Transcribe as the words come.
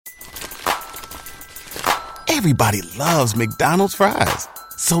Everybody loves McDonald's fries.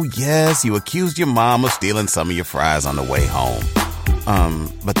 So yes, you accused your mom of stealing some of your fries on the way home.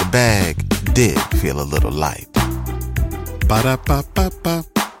 But the bag did feel a little light. Ba-da-ba-ba-ba.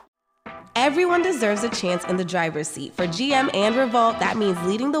 Everyone deserves a chance in the driver's seat. For GM and Revolt, that means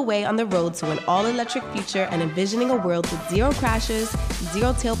leading the way on the road to an all-electric future and envisioning a world with zero crashes,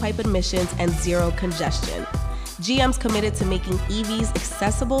 zero tailpipe emissions, and zero congestion. GM's committed to making EVs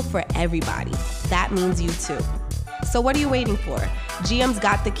accessible for everybody. That means you too. So what are you waiting for? GM's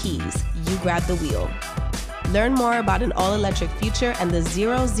got the keys. You grab the wheel. Learn more about an all-electric future and the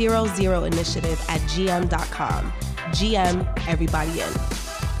 000 initiative at gm.com. GM, everybody in.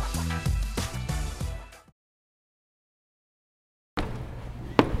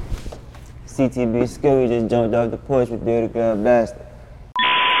 CTB skill, we just jumped off the porch with Dirty Girl Bastard.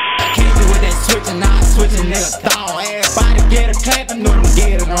 Can't do with that switching, not switching, nigga, thong. Everybody get a clap and know them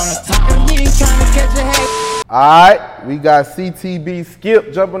get it on the top. We ain't trying to catch a head. Alright, we got CTB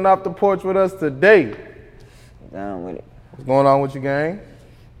Skip jumping off the porch with us today. Down with it. What's going on with your gang?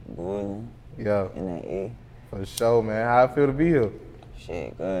 Boiling. Yeah. In that A. For sure, man. How it feel to be here?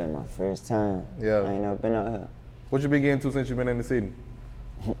 Shit, good. My first time. Yeah. I ain't never been out here. What you been getting to since you been in the city?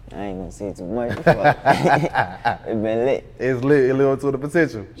 I ain't gonna say too much. It been lit. It's lit. It lived to the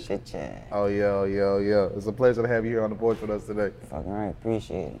potential. Shit, yeah. Oh yeah. It's a pleasure to have you here on the porch with us today. Fucking right.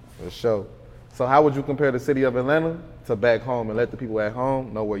 Appreciate it. For sure. So how would you compare the city of Atlanta to back home and let the people at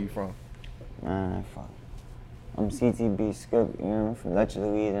home know where you from? Man, fuck. I'm CTB Skip, you know, from Letcher,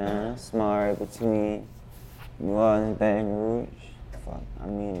 Louisiana. Small right between New Orleans, Baton Rouge. Fuck. I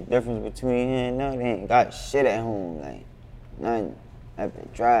mean, the difference between here and now, they ain't got shit at home. Like, nothing. I've been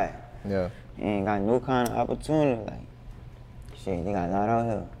dry. Yeah. They ain't got no kind of opportunity. Like, shit, they got a lot out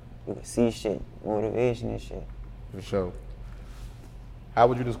here. You can see shit, motivation and shit. For sure. How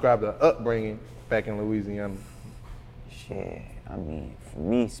would you describe the upbringing back in Louisiana? Shit, I mean, for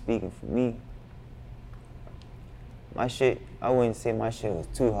me, speaking for me, my shit, I wouldn't say my shit was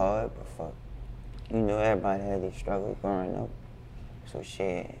too hard, but fuck. You know, everybody had their struggles growing up. So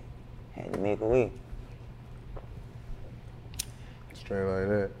shit, had to make a way. Straight like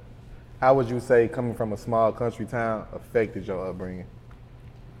that. How would you say coming from a small country town affected your upbringing?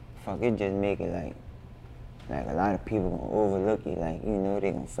 Fuck, it just make it like a lot of people gonna overlook you. Like, you know,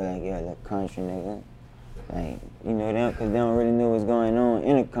 they gonna feel like you're a little country nigga. Like, you know, cause they don't really know what's going on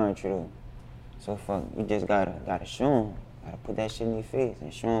in the country though. So fuck, you just gotta show them. Gotta put that shit in their face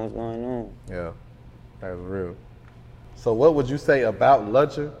and show them what's going on. Yeah, that's real. So what would you say about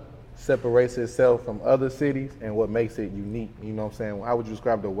Letcher separates itself from other cities and what makes it unique? You know what I'm saying? How would you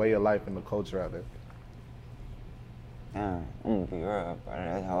describe the way of life and the culture out there? Damn, I'm gonna be real, bro.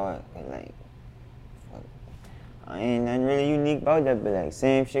 That's hard. Cause like, fuck, I ain't nothing really unique about that, but like,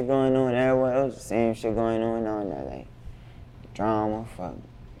 same shit going on everywhere else, same shit going on down there. Like, drama, fuck.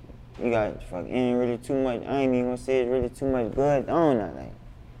 You got, fuck, ain't really too much, I ain't even gonna say it's really too much good on that. Like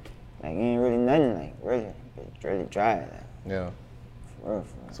ain't really nothing, like, really. It's really dry, like. Yeah. For real.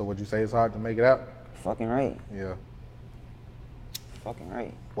 So would you say it's hard to make it out? Fucking right. Yeah. Fucking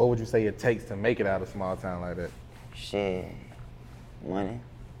right. What would you say it takes to make it out of a small town like that? Shit. Money.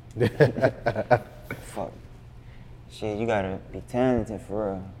 Fuck. Shit, you gotta be talented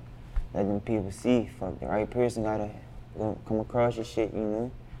for real. Let them people see. Fuck, the right person gotta come across your shit, you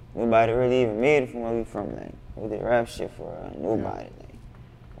know? Nobody really even made it from where we from, like, we did rap shit for nobody, like,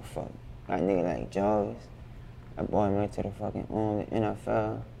 well, fuck. Got a nigga like Jarvis. That boy went to the fucking the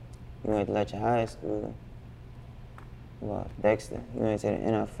NFL. He went to Letcher High School. Well, Dexter, he went to the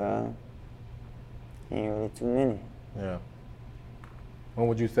NFL. Ain't really too many. Yeah. When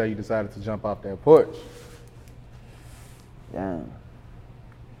would you say you decided to jump off that porch? Damn.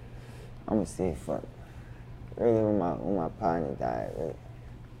 I'ma say fuck. Really when my partner died, really.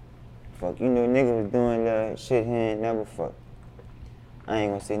 Fuck, you know nigga was doing the shit he ain't never fuck. I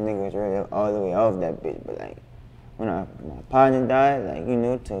ain't gonna say nigga was really all the way off that bitch, but like when my partner died, like, you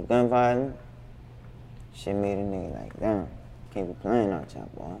know, to gun violence, shit made a nigga like, damn, can't be playing out y'all,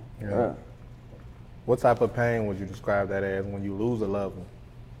 boy. Yeah. Real. What type of pain would you describe that as when you lose a loved one?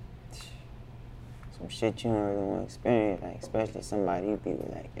 Some shit you don't really want to experience, like, especially somebody you be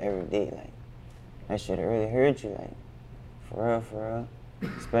with, like, every day, like, that shit really hurt you, like, for real.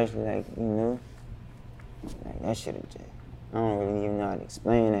 Especially, like, you know, like, that shit just, I don't really even know how to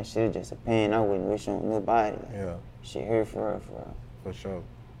explain that shit. It's just a pain I wouldn't wish on nobody. Like, yeah. Shit hurt for real. For sure.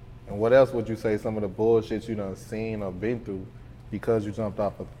 And what else would you say some of the bullshit you done seen or been through because you jumped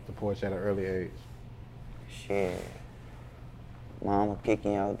off of the porch at an early age? Shit. Mama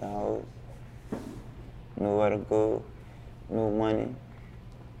kicking you out the house. Nowhere to go. No money.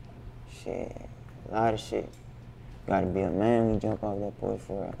 Shit. A lot of shit. gotta be a man when you jump off that porch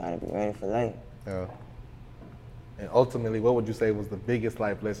for real. Gotta be ready for life. Yeah. And ultimately, what would you say was the biggest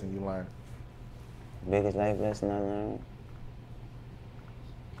life lesson you learned? Biggest life lesson I learned?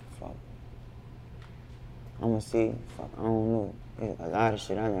 Fuck. I'ma see, fuck, I don't know. There's a lot of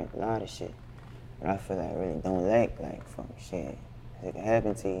shit, I learned a lot of shit. But I feel like I really don't like fuck shit. It can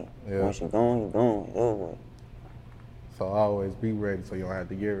happen to you. Yeah. Once you're going, it's over with. So always be ready so you don't have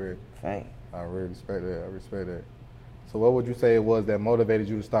to get ready. Fact. I really respect that. So what would you say it was that motivated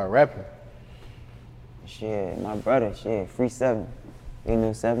you to start rapping? Shit, my brother, shit, free 7. They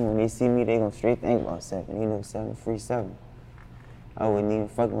knew 7. When they see me, they gon' straight think about 7. They knew 7, free 7. I wasn't even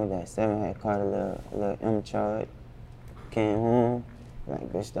fucking with that. 7 had caught a little M charge. Came home,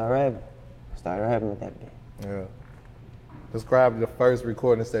 like, bitch, start rapping. Started rapping with that bitch. Yeah. Describe the first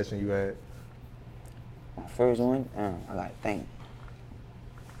recording session you had. My first one, I gotta think.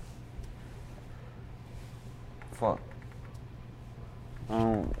 Fuck.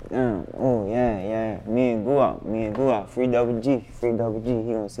 Oh yeah. Me and Goo out. Free double G. He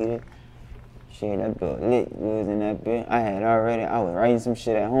gonna see that. Shit, that bitch lit. We was in that bitch. I was writing some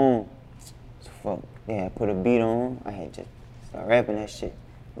shit at home. So fuck, they had put a beat on. I had just start rapping that shit.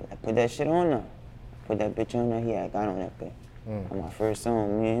 I put that shit on now. Put that bitch on there. He had got on that bitch. On my first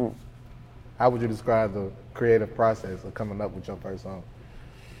song, me and him. How would you describe the creative process of coming up with your first song?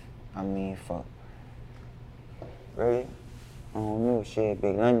 I mean, fuck. Really? I don't know, shit,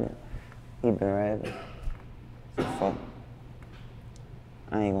 Big London. He been rapping. So fuck.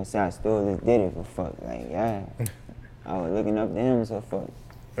 I ain't gonna say I still just did it, but fuck, like, yeah. I was looking up to him, so fuck.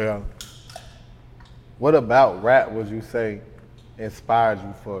 Yeah. What about rap would you say inspired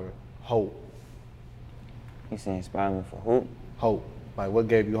you for hope? You say inspired me for who? Hope. Like, what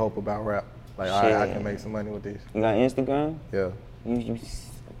gave you hope about rap? Like, all right, I can make some money with this. You got Instagram? Yeah.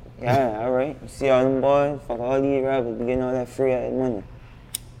 Yeah, all right. You see all them boys, fuck all these rappers be getting all that free ass money.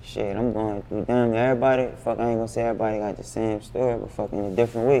 Shit, I'm going through damn everybody. Fuck, I ain't gonna say everybody got the same story, but fuck in a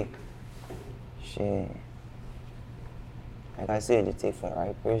different way. Shit. Like I said, just take for the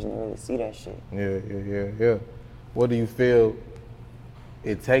right person to really see that shit. Yeah. What do you feel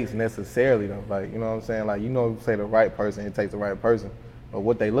it takes necessarily though? Like, you know what I'm saying? Like, you know, say the right person, it takes the right person. But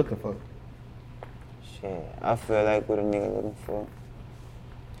what they looking for? Shit, I feel like what a nigga looking for.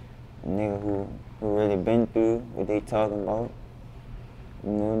 A nigga who really been through what they talking about.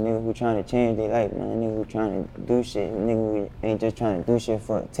 You know, a nigga who trying to change their life, man. A nigga who trying to do shit. A nigga who ain't just trying to do shit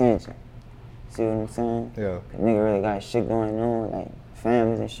for attention. See what I'm saying? Yeah. A nigga really got shit going on, like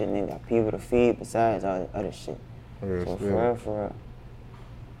families and shit. Nigga got people to feed besides all the other shit. So for real.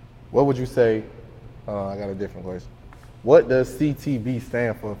 What would you say, I got a different question. What does CTB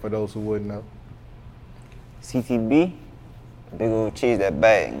stand for those who wouldn't know? CTB? Big old chase that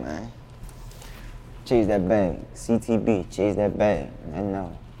bag, man. Chase that bag. CTB, chase that bag. I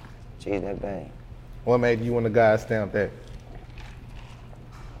know. Chase that bag. What made you and the guys stamp that?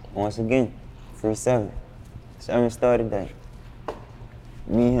 Once again, free 7. 7 started that.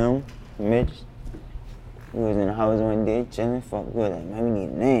 Me, him, Mitch. We was in the house one day, chilling, fuck good. Like, man, we need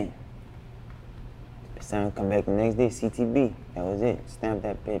a name. 7 come back the next day, CTB. That was it. Stamped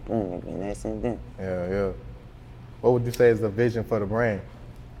that bitch, boom, it been that since then. Yeah. What would you say is the vision for the brand?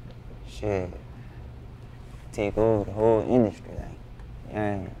 Shit. Take over the whole industry, like,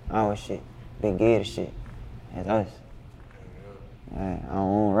 yeah, our shit. Big Gator shit. That's us. Yeah, our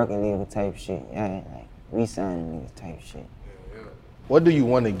own record label type shit. Yeah, like, we signing niggas type shit. What do you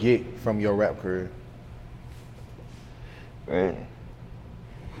want to get from your rap career? Really?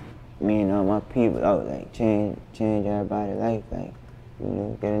 Me and all my people out, like, change everybody's life, like, you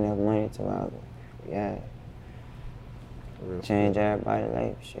know, get enough money to our, yeah. Change everybody's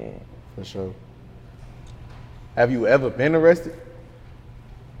life, shit. For sure. Have you ever been arrested?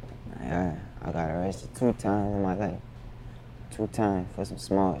 Yeah, I got arrested 2 times in my life. 2 times for some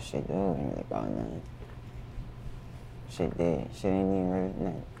small shit, dude. Ain't really about nothing. Shit dead. Shit ain't even really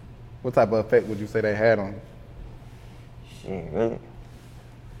nothing. What type of effect would you say they had on you? Shit, really?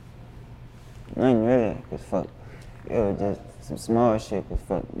 Nothing really, cause fuck, it was just some small shit, cause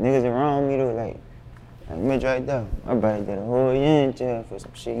fuck, niggas around me though, like Mitch right there. My brother did a whole year in jail for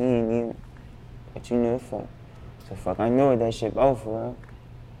some shit he ain't even, but you know, fuck. So fuck, I know what that shit about for real.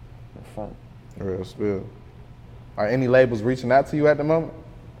 But fuck. Real spill. Are any labels reaching out to you at the moment?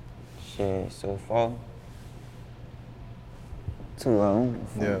 Shit, so far, 2 of them.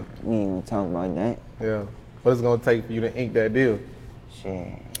 Yeah. We ain't gonna talk about that. Yeah. What it's gonna take for you to ink that deal?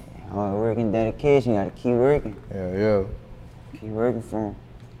 Shit, hard work and dedication, gotta keep working. Yeah. Keep working for them.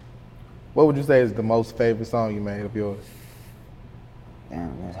 What would you say is the most favorite song you made of yours?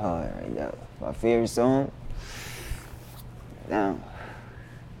 Damn, that's hard right there. My favorite song? Damn.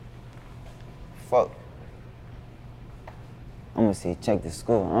 Fuck. I'm gonna say check the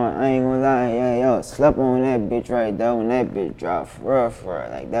score. I ain't gonna lie, yeah, yo, slept on that bitch right there when that bitch dropped for real.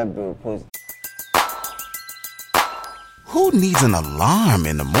 Like that bitch pussy. Who needs an alarm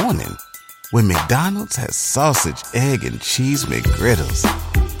in the morning when McDonald's has sausage, egg, and cheese McGriddles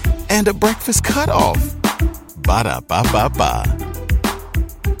and a breakfast cutoff? Ba-da-ba-ba-ba.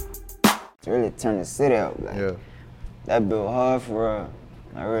 It really turned the city out. Like, Yeah. that bitch hard for real.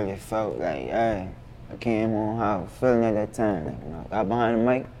 I really felt like, yeah, I came on how I was feeling at that time. Like, when I got behind the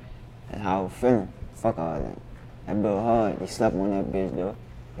mic, and how I was feeling. Fuck all that. That bitch hard. They slept on that bitch though.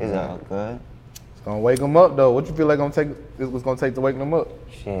 It's all good. It's gonna wake them up though. What you feel like it's gonna take to wake them up?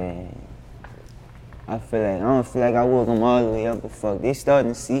 Shit. I don't feel like I woke them all the way up, but fuck, they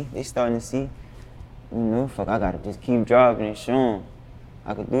starting to see. You know, fuck, I gotta just keep dropping and show them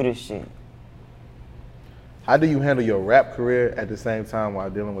I could do this shit. How do you handle your rap career at the same time while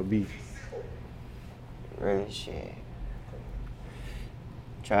dealing with beef? Really shit.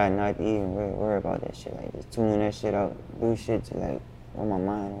 Try not to even really worry about that shit. Like, just tune that shit out. Do shit to, like, what my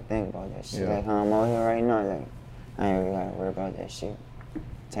mind don't think about that shit. Yeah. Like, how I'm out here right now, like, I ain't really gotta worry about that shit.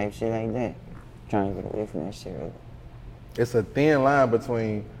 Type shit like that. Trying to get away from that shit, really. It's a thin line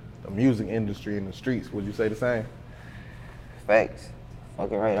between the music industry and the streets. Would you say the same? Facts.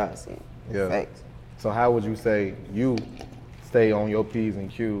 Fucking right, I see. Yeah. Facts. So how would you say you stay on your P's and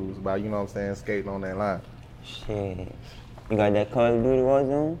Q's by, you know what I'm saying, skating on that line? Shit. You got that Call of Duty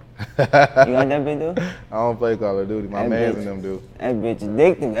Warzone? You got that bitch though? I don't play Call of Duty. My That mans bitch- and them do. That bitch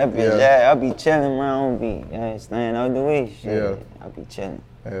addictive. That bitch, Yeah. I be chilling my own beat. Yeah, staying out the way. Shit. Yeah. I be chilling.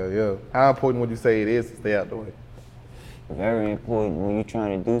 Hell yeah. How important would you say it is to stay out the way? Very important when you're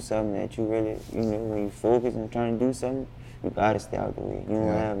trying to do something that you really, you know, when you focus on trying to do something, you gotta stay out the way. You don't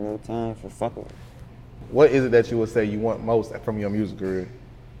Yeah. have no time for fucking. What is it that you would say you want most from your music career?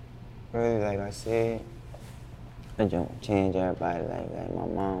 Really, like I said, I just want to change everybody like my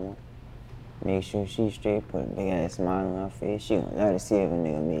mama. Make sure she straight, put a big ass smile on her face. She gonna let her see if a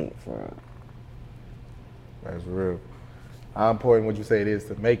nigga made it for her. That's real. How important would you say it is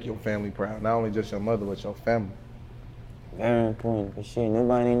to make your family proud? Not only just your mother, but your family. Very important, but shit,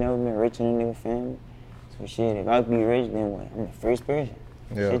 nobody ain't never been rich in a nigga family. So shit, if I be rich, then what? I'm the first person.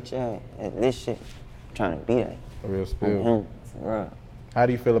 Yeah. Shit, yeah, this shit, I'm trying to be that. Real I'm spill. him, for real. How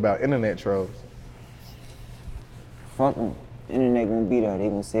do you feel about internet trolls? Fuck them. Internet gonna be there. They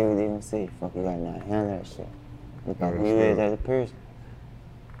gonna say what they gonna say. Fuck, you gotta not handle that shit. Look how who you is as a person.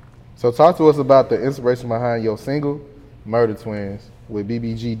 So talk to us about the inspiration behind your single, Murder Twins, with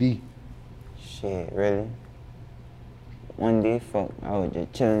BBGD. Shit, really? One day, fuck, I was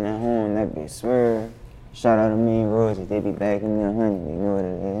just chilling at home, that bitch swerve. Shout out to me and Roses, they be backing me 100, you know what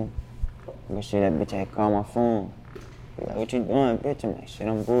it is. But shit, that bitch had called my phone. He like, what you doing, bitch? I'm like, shit,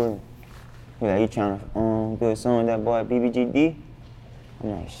 I'm bored. He like, you trying to do a song with that boy BBGD?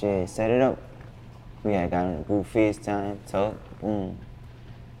 I'm like, shit, set it up. We had got on the group FaceTime, talk, boom.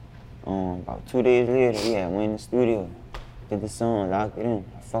 About 2 days later, we had went in the studio, did the song, locked it in.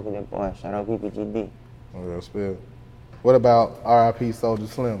 I fuck with that boy, shout out BBGD. Real spill. What about R.I.P. Soulja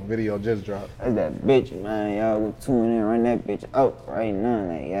Slim? Video just dropped. That's that bitch, man. Y'all go tune in, run that bitch out right now.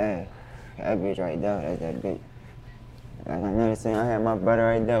 Like, yeah, that bitch right there, that's that bitch. Like another thing, I had my brother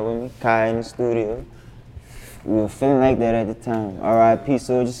right there with me, Kai in the studio. We were feeling like that at the time. R.I.P.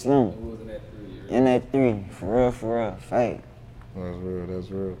 Soulja Slim. In that 3, for real, fight.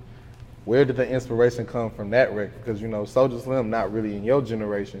 That's real. Where did the inspiration come from that record? Because, you know, Soulja Slim not really in your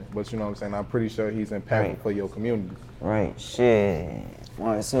generation, but you know what I'm saying, I'm pretty sure he's impactful Right. for your community. Right, shit.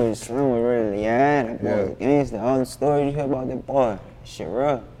 Boy, Soulja Slim was really, yeah, that boy was gangster. All the stories you hear about that boy, shit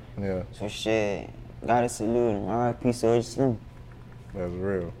real. Yeah, So shit, gotta salute him. R.I.P. Soulja Slim. that's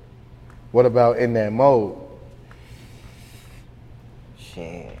real. What about In That Mode?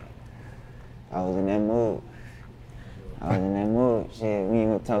 Shit, I was in that mood. Shit, we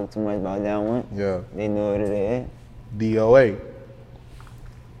ain't gonna talk too much about that one. Yeah, They know what it is. DOA.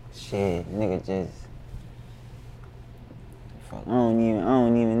 Shit, nigga just. Fuck, I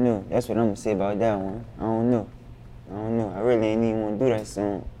don't even know. That's what I'm gonna say about that one. I don't know. I really ain't even wanna do that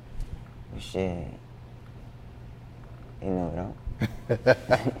song. But shit, you know though.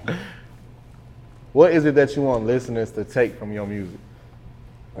 What is it that you want listeners to take from your music?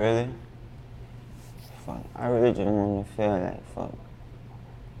 Really? Fuck, I really just want to feel like, fuck,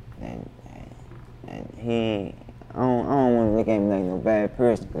 that he, I don't want to look at him like no bad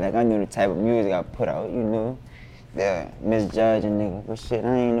person. Like, I know the type of music I put out, you know, they're misjudging nigga, but shit,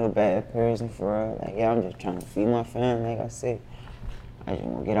 I ain't no bad person for real. Like, yeah, I'm just trying to feed my family, like I said. I just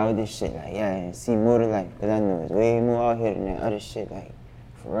want to get out of this shit, like, yeah, and see more to life. Because I know it's way more out here than that other shit, like,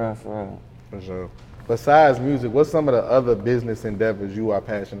 for real, for real. For sure. Besides music, what's some of the other business endeavors you are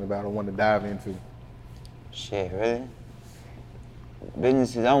passionate about or want to dive into? Shit, really?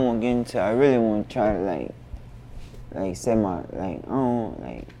 Businesses I want to get into, I really want to try to, like, set my, like, I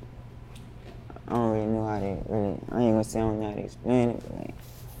don't really know how to really, I ain't gonna say I don't know how to explain it, but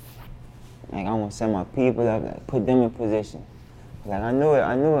like I want to set my people up, like, put them in position. Like, I know what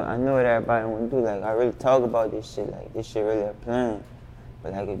everybody want to do. Like, I really talk about this shit, like, this shit really a plan.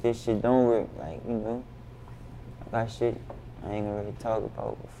 But, like, if this shit don't work, like, you know, I got shit I ain't gonna really talk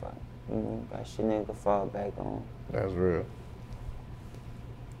about, but fuck, you know, got shit nigga can fall back on. That's real.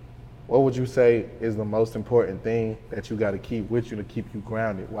 What would you say is the most important thing that you got to keep with you to keep you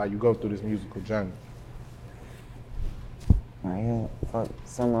grounded while you go through this musical journey? Right here, fuck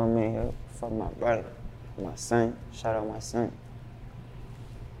some of them in here, fuck my brother, my son, shout out my son.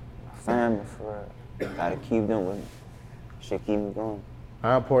 My family, for real. Gotta keep them with me. Shit keep me going.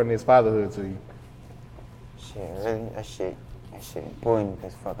 How important is fatherhood to you? Shit, really? That shit important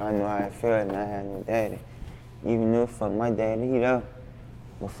because fuck, I know how I feel and I had no daddy. Even though fuck my daddy, he there.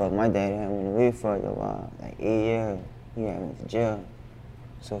 But fuck, my daddy had went away for a while, like 8 years. He had went to jail.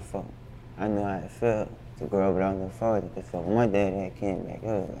 So fuck, I know how it felt to grow up without no father. Cause fuck, when my daddy had came back, it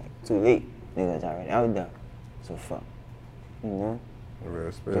was like too late. Nigga was already out there. So fuck, you know?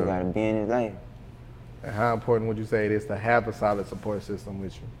 Still gotta be in his life. And how important would you say it is to have a solid support system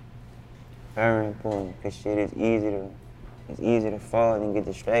with you? Very important, cause shit is easy to fall and get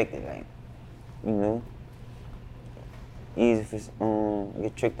distracted, like, you know? Easy for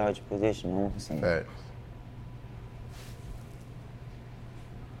get tricked out your position, you know what I'm saying? Facts.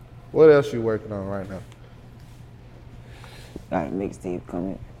 What else you working on right now? Got a mixtape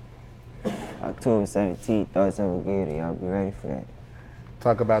coming. October 17th, Thoughts of a Gator, y'all be ready for that.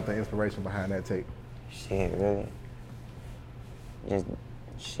 Talk about the inspiration behind that tape. Shit, really. Just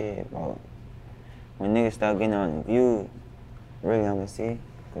shit about when niggas start getting on the views, really I'ma say,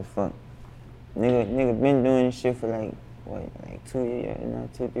 cause fuck. Nigga been doing this shit for like, what, like 2 years,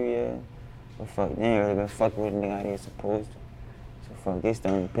 not 2-3 years. But fuck, they ain't really been fucking with a nigga how they supposed to. So fuck, they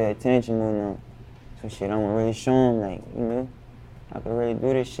starting to pay attention more now. So shit, I'ma really show them, like, you know, I can really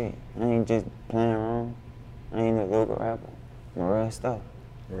do this shit. I ain't just playing around. I ain't no local rapper. I'm real stuff.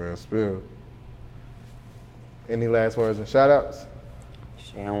 Real spill. Any last words and shout outs?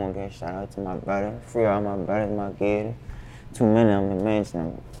 Shit, I want to give a shout out to my brother. Free all my brothers, my kids. Too many of them to mention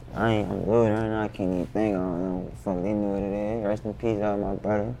them. I'm loaded right now, I can't even think. I don't know what the fuck they know what it is. Rest in peace out my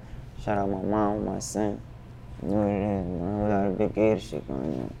brother. Shout out my mom, my son. You know what it is, man. We got a big gator shit going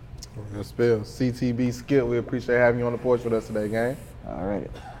on. Real spill. CTB Skip, we appreciate having you on the porch with us today, gang. Already.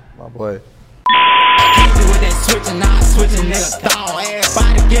 My boy. Can't do with that switching, not switching, nigga, thong.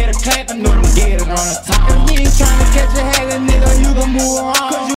 Everybody get a clap and know them get it on the top. If you ain't trying to catch a haggard, nigga, you can move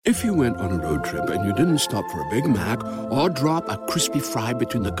on. If you went on a road trip and you didn't stop for a Big Mac or drop a crispy fry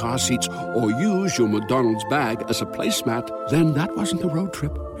between the car seats or use your McDonald's bag as a placemat, then that wasn't a road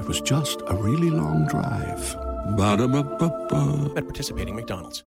trip. It was just a really long drive. Ba-da-ba-ba-ba. At participating McDonald's.